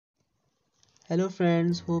Hello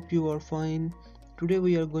friends, hope you are fine. Today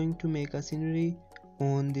we are going to make a scenery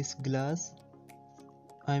on this glass.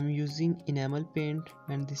 I am using enamel paint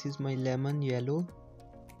and this is my lemon yellow.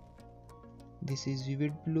 This is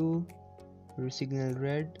vivid blue, signal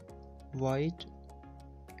red, white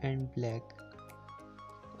and black.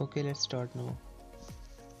 Okay, let's start now.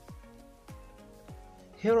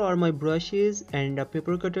 Here are my brushes and a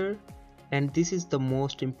paper cutter, and this is the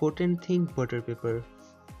most important thing, butter paper.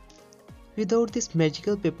 Without this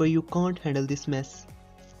magical paper you can't handle this mess.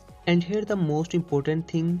 And here the most important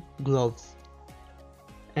thing, gloves.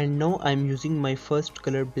 And now I am using my first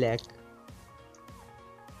color, black.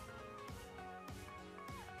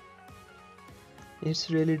 It's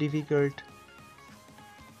really difficult.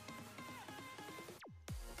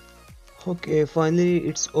 Okay, finally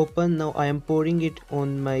it's open. Now I am pouring it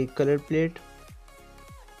on my color plate.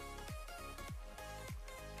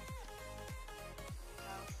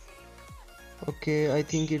 Okay, I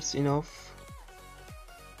think it's enough.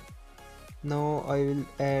 Now I will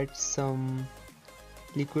add some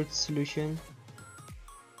liquid solution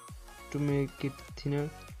to make it thinner.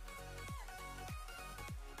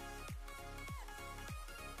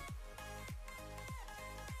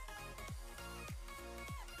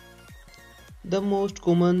 The most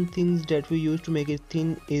common things that we use to make it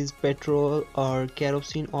thin is petrol or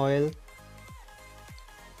kerosene oil.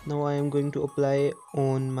 Now I am going to apply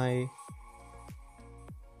on my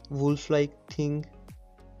wolf-like thing.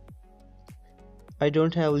 I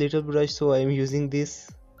don't have little brush, so I am using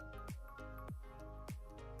this.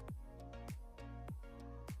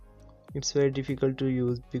 It's very difficult to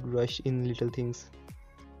use big brush in little things.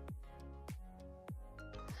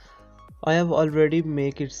 I have already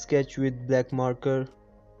made it sketch with black marker.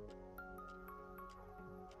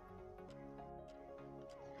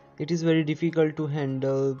 It is very difficult to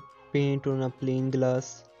handle paint on a plain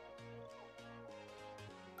glass,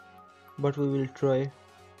 but we will try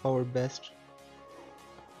our best.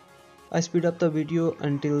 I speed up the video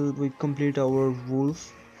until we complete our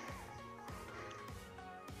wolf.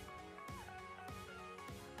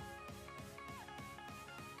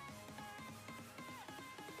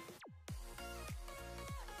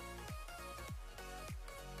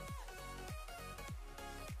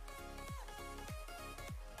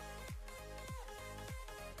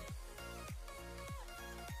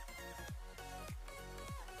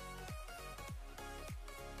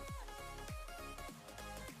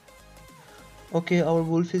 Okay, our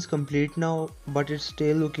wolf is complete now, but it's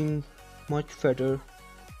still looking much fatter.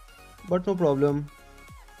 But no problem.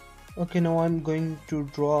 Okay, now I'm going to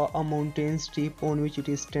draw a mountain steep on which it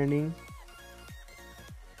is standing.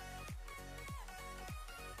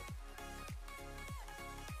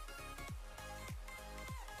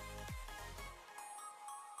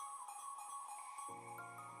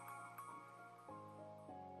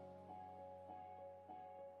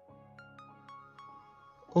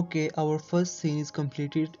 Okay, our first scene is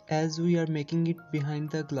completed as we are making it behind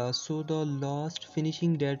the glass, so the last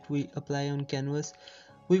finishing that we apply on canvas,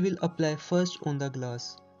 we will apply first on the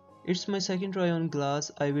glass. It's my second try on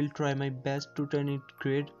glass. I will try my best to turn it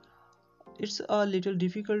great. It's a little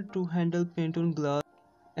difficult to handle paint on glass,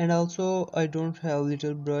 and also I don't have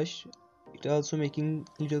little brush. It also making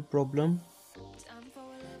little problem.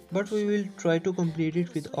 But we will try to complete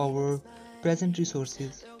it with our present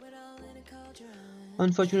resources.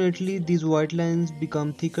 Unfortunately, these white lines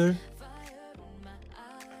become thicker.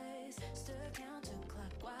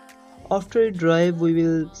 After it dries, we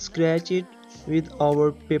will scratch it with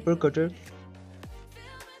our paper cutter.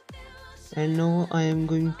 And now I am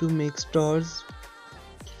going to make stars.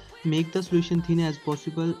 Make the solution thin as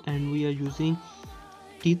possible, and we are using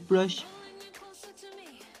teeth brush.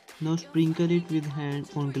 Now sprinkle it with hand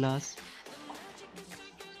on glass.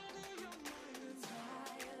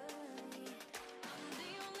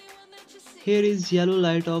 Here is yellow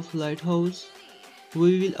light of lighthouse.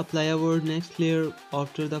 We will apply our next layer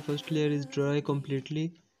after the first layer is dry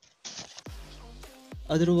completely.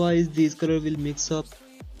 Otherwise these colors will mix up.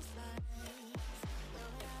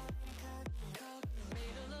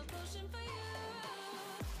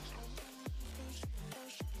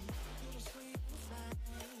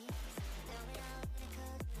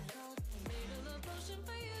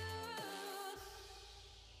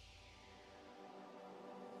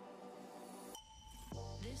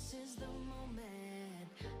 This is the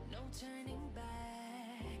moment, no turning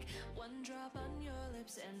back. One drop on your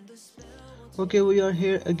lips and the spell will Okay, we are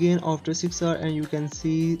here again after 6 hours, and you can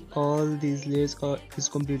see all these layers is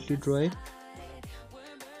completely dry.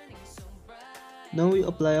 Now we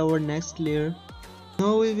apply our next layer.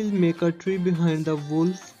 Now we will make a tree behind the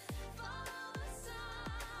wolf.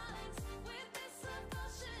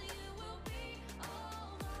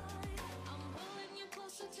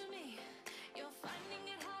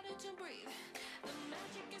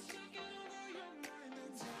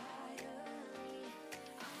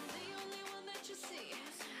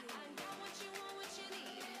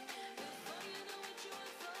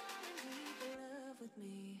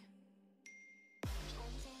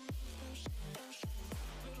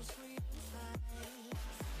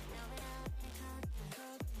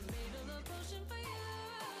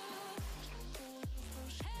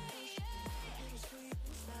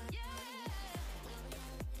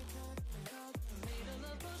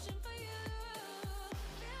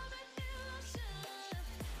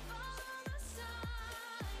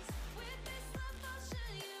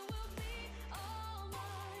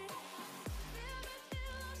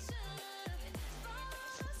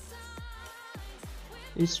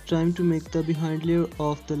 It's time to make the behind layer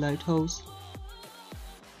of the lighthouse.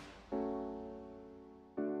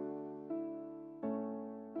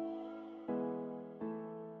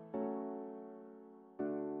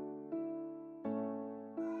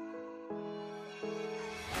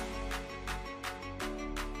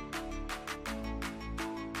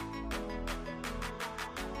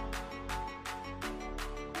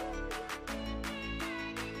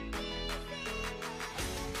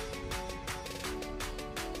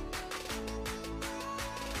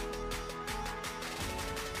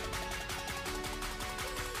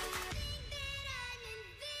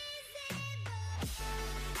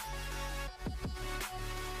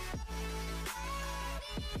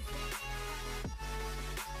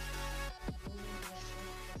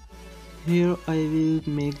 Here I will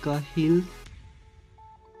make a hill,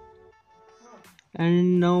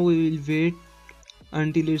 and now we will wait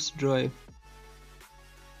until it's dry.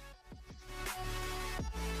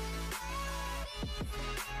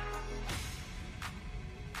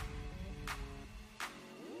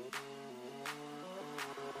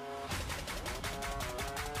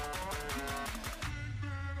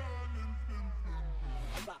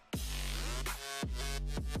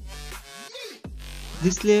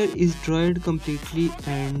 This layer is dried completely,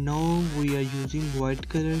 and now we are using white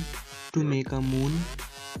color to make a moon.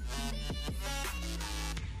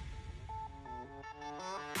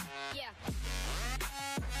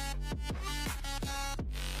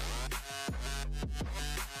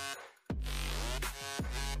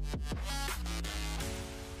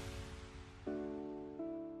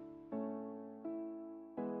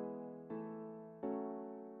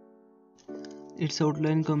 Its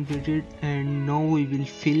outline completed, and now we will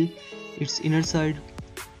fill its inner side.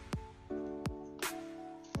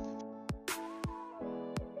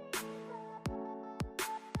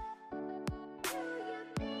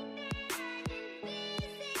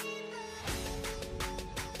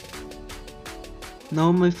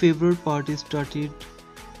 Now my favorite part is started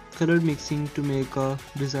color mixing to make a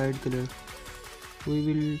desired color. We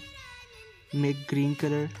will make green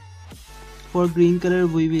color. For green color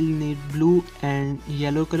we will need blue and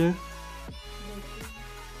yellow color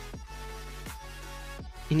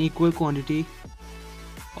in equal quantity.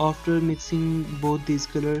 After mixing both these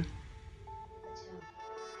color,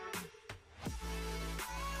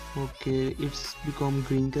 okay, it's become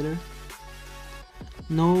green color.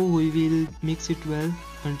 Now we will mix it well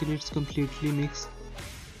until it's completely mixed.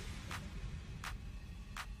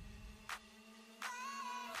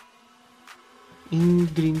 In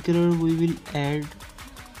green color we will add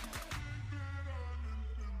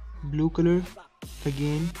blue color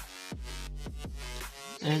again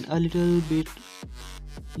and a little bit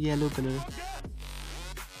yellow color.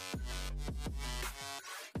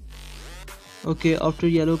 Okay, after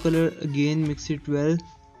yellow color again mix it well,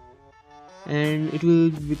 and it will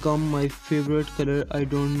become my favorite color. I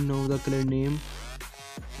don't know the color name.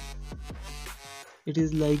 It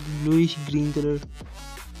is like bluish green color.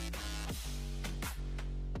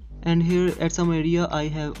 And here at some area I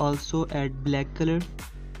have also add black color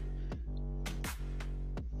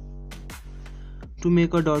to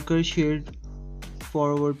make a darker shade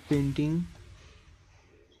for our painting.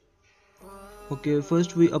 Okay,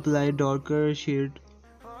 first we apply darker shade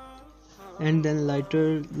and then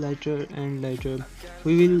lighter, lighter and lighter.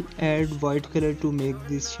 We will add white color to make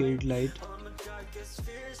this shade light.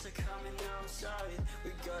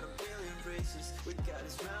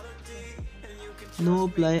 Now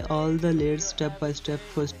apply all the layers step by step,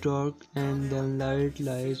 first dark and then light,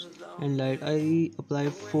 light and light. I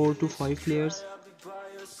apply 4 to 5 layers.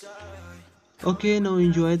 Okay, now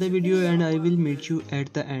enjoy the video and I will meet you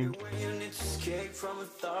at the end.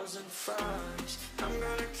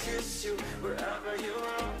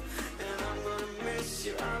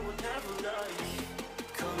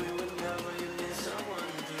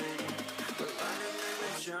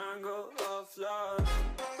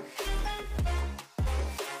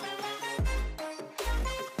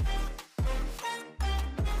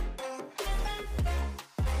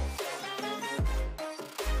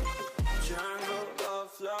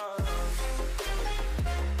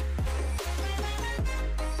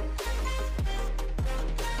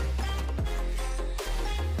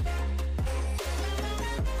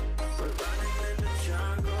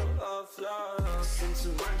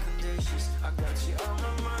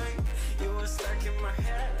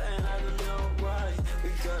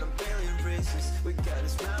 We got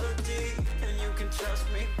this melody, and you can trust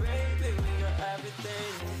me, baby. We got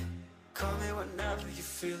everything. Call me whenever you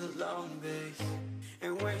feel alone, babe.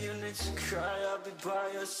 And when you need to cry, I'll be by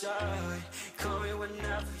your side. Call me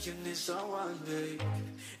whenever you need someone, babe.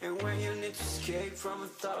 And when you need to escape from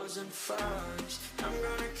 1,000 fires, I'm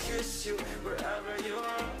gonna kiss you wherever you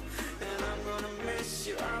are. And I'm gonna miss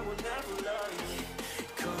you, I will never lie.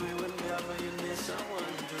 Call me whenever you need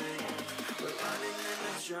someone, babe. We're running in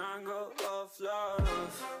the jungle of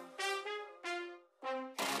love.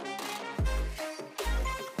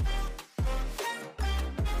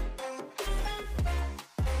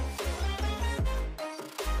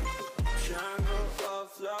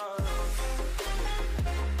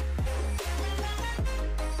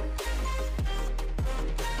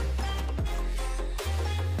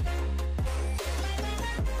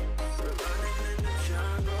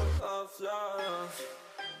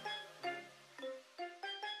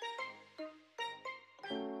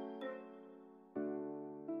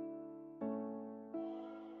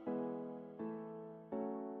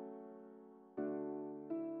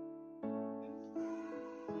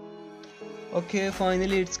 Okay,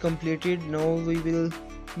 finally it's completed. Now we will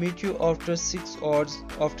meet you after 6 hours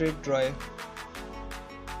after it dry.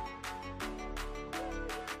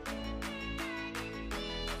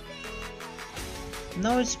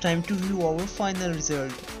 Now it's time to view our final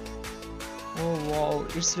result. Oh wow,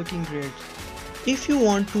 it's looking great. If you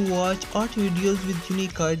want to watch art videos with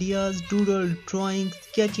unique ideas, doodle, drawing,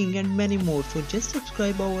 sketching and many more, so just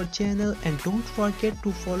subscribe our channel and don't forget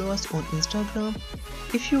to follow us on Instagram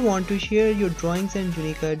if you want to share your drawings and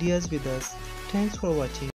unique ideas with us. Thanks for watching.